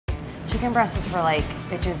Chicken breast is for like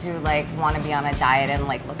bitches who like want to be on a diet and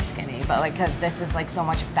like look skinny, but like because this is like so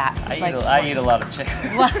much fat. I eat a lot of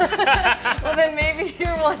chicken. Well, then maybe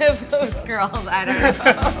you're one of those girls. I don't know.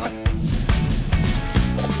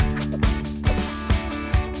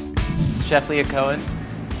 Chef Leah Cohen,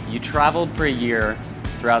 you traveled for a year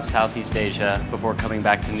throughout Southeast Asia before coming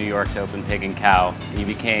back to New York to open Pig and Cow. You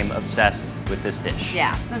became obsessed with this dish.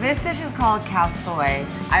 Yeah, so this dish is called Khao Soi.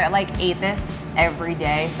 I like ate this every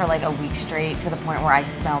day for like a week straight to the point where I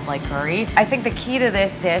smelled like curry. I think the key to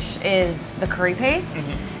this dish is the curry paste.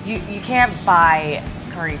 You can't buy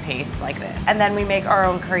curry paste like this. And then we make our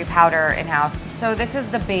own curry powder in-house. So this is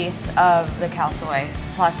the base of the Khao Soi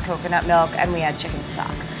plus coconut milk, and we add chicken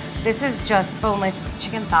stock. This is just boneless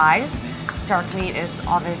chicken thighs. Dark meat is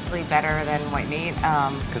obviously better than white meat.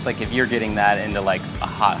 Because like if you're getting that into like a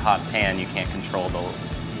hot pan, you can't control the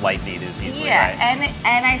light meat as easily, yeah, right?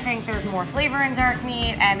 and I think there's more flavor in dark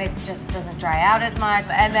meat, and it just doesn't dry out as much.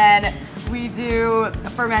 And then we do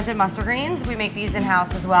fermented mustard greens. We make these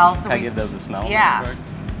in-house as well. So Can I give those a smell? Yeah.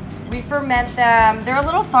 We ferment them. They're a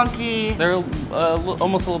little funky. They're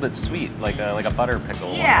almost a little bit sweet, like a butter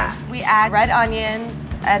pickle. Yeah. Almost. We add red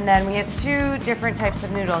onions, and then we have 2 different types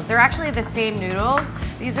of noodles. They're actually the same noodles.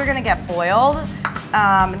 These are gonna get boiled.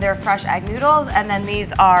 They're fresh egg noodles, and then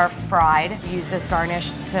these are fried. Use this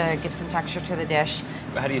garnish to give some texture to the dish.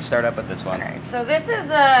 How do you start up with this one? All right, so this is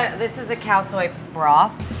the Khao Soi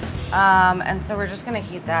broth. And so we're just gonna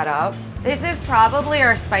heat that up. This is probably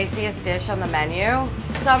our spiciest dish on the menu.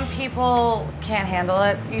 Some people can't handle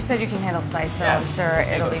it. You said you can handle spice, so yeah, I'm sure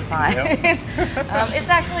it'll be fine. It's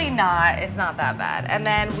actually not, it's not that bad. And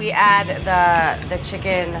then we add the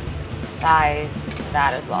chicken thighs to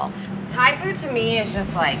that as well. Thai food to me is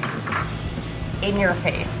just like in your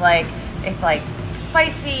face. Like, it's like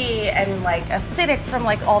spicy and like acidic from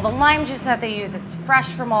like all the lime juice that they use. It's fresh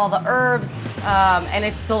from all the herbs, and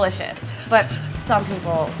it's delicious. But some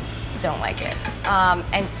people don't like it.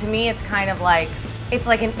 And to me, it's kind of like, it's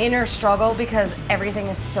like an inner struggle because everything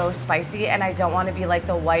is so spicy, and I don't want to be like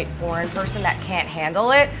the white foreign person that can't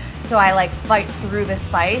handle it. So I like fight through the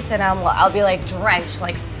spice, and I'll be like drenched,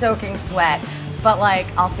 like soaking sweat. But like,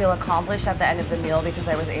 I'll feel accomplished at the end of the meal because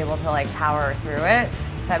I was able to like power through it.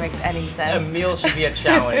 If that makes any sense. A meal should be a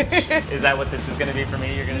challenge. Is that what this is gonna be for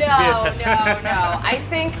me? You're gonna No. I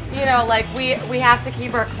think, you know, like we have to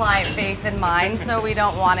keep our client base in mind, so we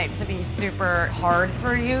don't want it to be super hard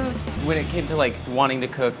for you. When it came to like wanting to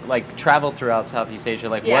cook, like travel throughout Southeast Asia,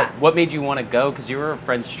 like Yeah. what made you want to go? Because you were a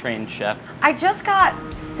French trained chef. I just got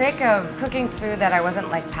sick of cooking food that I wasn't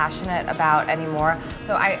like passionate about anymore.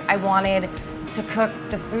 So I wanted to cook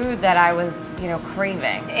the food that I was, you know,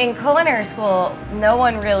 craving. In culinary school, no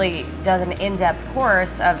one really does an in-depth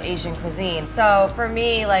course of Asian cuisine. So for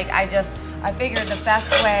me, like I figured the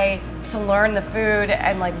best way to learn the food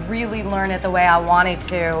and like really learn it the way I wanted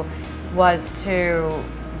to was to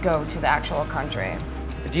go to the actual country.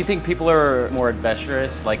 Do you think people are more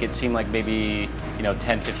adventurous? Like it seemed like maybe, you know,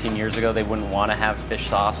 10, 15 years ago, they wouldn't want to have fish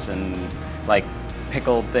sauce and like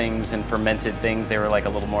pickled things and fermented things. They were like a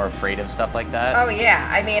little more afraid of stuff like that. Oh yeah,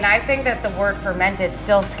 I mean, I think that the word fermented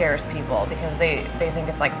still scares people because they think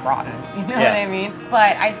it's like rotten, you know what I mean?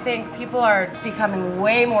 But I think people are becoming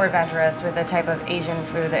way more adventurous with the type of Asian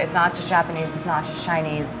food. It's not just Japanese, it's not just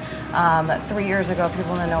Chinese. 3 years ago,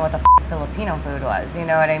 people didn't know what the Filipino food was, you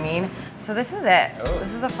know what I mean? So this is it. Oh,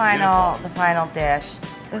 this is the final dish.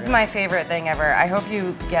 This is my favorite thing ever. I hope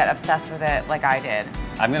you get obsessed with it like I did.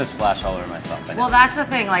 I'm gonna splash all over myself. Well, that's the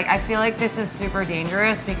thing. Like, I feel like this is super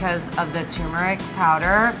dangerous because of the turmeric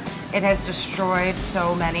powder. It has destroyed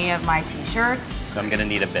so many of my t-shirts. So I'm gonna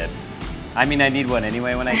need a bib. I mean, I need one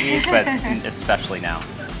anyway when I eat, but especially now.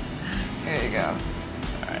 There you go.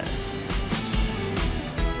 All right.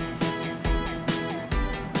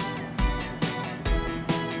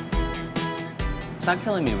 It's not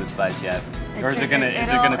killing me with spice yet. Or is it gonna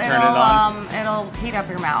turn it on? It'll heat up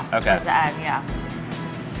your mouth. Okay. Towards the end, yeah.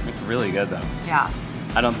 It's really good though. Yeah.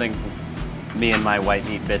 I don't think me and my white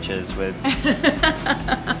meat bitches would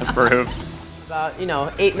approve. About, you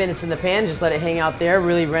know, 8 minutes in the pan, just let it hang out there,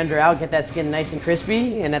 really render out, get that skin nice and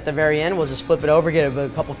crispy, and at the very end, we'll just flip it over, get a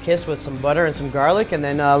couple kisses with some butter and some garlic, and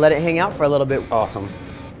then let it hang out for a little bit. Awesome.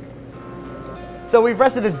 So we've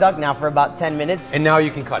rested this duck now for about 10 minutes. And now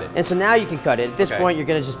you can cut it. And so now you can cut it. At this point, you're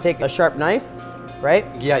gonna just take a sharp knife, right?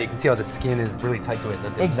 Yeah, you can see how the skin is really tight to it.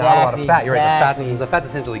 There's Exactly, not a lot of fat. You're right, exactly. the fat's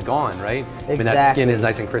essentially gone, right? Exactly. I mean, that skin is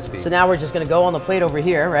nice and crispy. So now we're just gonna go on the plate over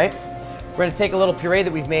here, right? We're gonna take a little puree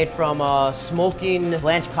that we've made from smoking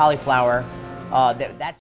blanched cauliflower. That's